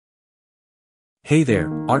Hey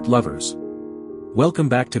there, art lovers! Welcome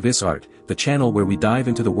back to Beaux-Arts, the channel where we dive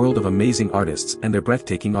into the world of amazing artists and their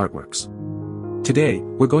breathtaking artworks. Today,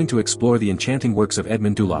 we're going to explore the enchanting works of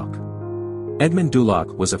Edmund Dulac. Edmund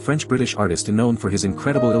Dulac was a French-British artist known for his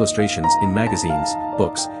incredible illustrations in magazines,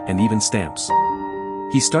 books, and even stamps.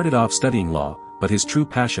 He started off studying law, but his true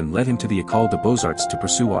passion led him to the École de Beaux-Arts to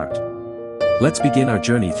pursue art. Let's begin our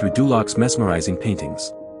journey through Dulac's mesmerizing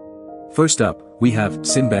paintings. First up, we have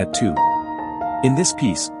Sinbad II. In this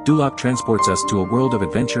piece, Dulac transports us to a world of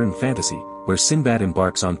adventure and fantasy, where Sinbad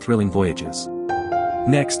embarks on thrilling voyages.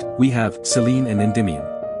 Next, we have Selene and Endymion.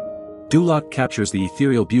 Dulac captures the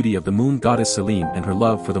ethereal beauty of the moon goddess Selene and her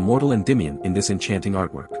love for the mortal Endymion in this enchanting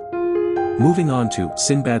artwork. Moving on to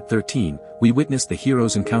Sinbad XIII, we witness the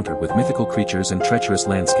hero's encounter with mythical creatures and treacherous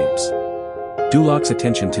landscapes. Dulac's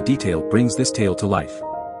attention to detail brings this tale to life.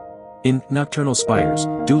 In Nocturnal Spires,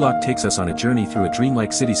 Dulac takes us on a journey through a dreamlike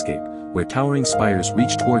cityscape, where towering spires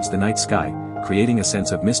reach towards the night sky, creating a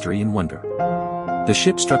sense of mystery and wonder. The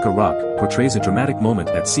Ship Struck a Rock portrays a dramatic moment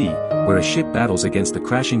at sea, where a ship battles against the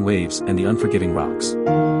crashing waves and the unforgiving rocks.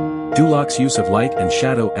 Dulac's use of light and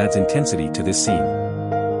shadow adds intensity to this scene.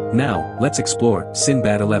 Now, let's explore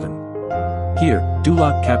Sinbad XI. Here,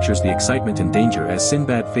 Dulac captures the excitement and danger as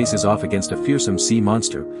Sinbad faces off against a fearsome sea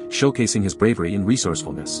monster, showcasing his bravery and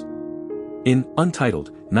resourcefulness. In Untitled,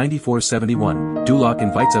 9471, Dulac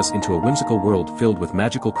invites us into a whimsical world filled with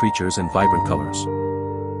magical creatures and vibrant colors.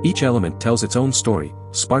 Each element tells its own story,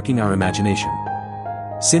 sparking our imagination.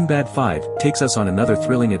 Sinbad V takes us on another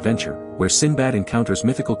thrilling adventure, where Sinbad encounters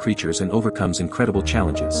mythical creatures and overcomes incredible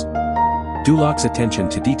challenges. Dulac's attention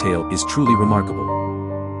to detail is truly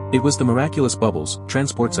remarkable. It was the miraculous bubbles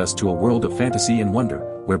transports us to a world of fantasy and wonder,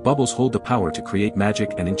 where bubbles hold the power to create magic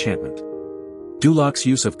and enchantment. Dulac's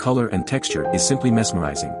use of color and texture is simply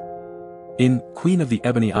mesmerizing. In Queen of the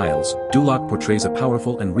Ebony Isles, Dulac portrays a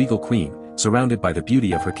powerful and regal queen, surrounded by the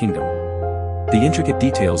beauty of her kingdom. The intricate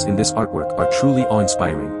details in this artwork are truly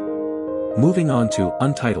awe-inspiring. Moving on to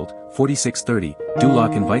Untitled, 4630,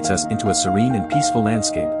 Dulac invites us into a serene and peaceful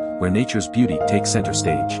landscape, where nature's beauty takes center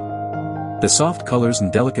stage. The soft colors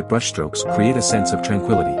and delicate brushstrokes create a sense of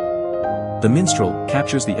tranquility. The minstrel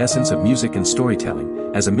captures the essence of music and storytelling,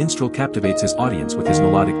 as a minstrel captivates his audience with his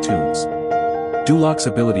melodic tunes. Dulac's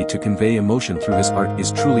ability to convey emotion through his art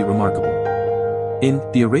is truly remarkable. In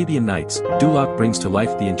The Arabian Nights, Dulac brings to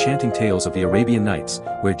life the enchanting tales of the Arabian Nights,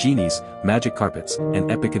 where genies, magic carpets,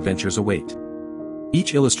 and epic adventures await.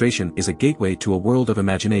 Each illustration is a gateway to a world of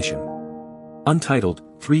imagination. Untitled,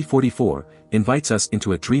 344, invites us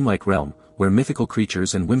into a dreamlike realm, where mythical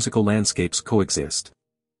creatures and whimsical landscapes coexist.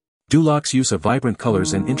 Dulac's use of vibrant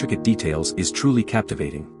colors and intricate details is truly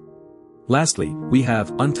captivating. Lastly, we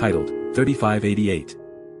have Untitled, 3588.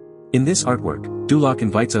 In this artwork, Dulac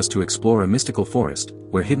invites us to explore a mystical forest,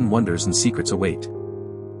 where hidden wonders and secrets await.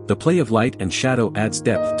 The play of light and shadow adds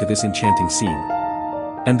depth to this enchanting scene.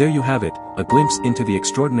 And there you have it, a glimpse into the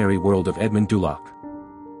extraordinary world of Edmund Dulac.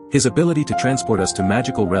 His ability to transport us to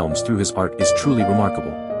magical realms through his art is truly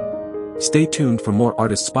remarkable. Stay tuned for more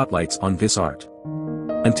artist spotlights on Beaux-Arts.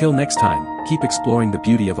 Until next time, keep exploring the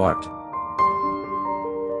beauty of art.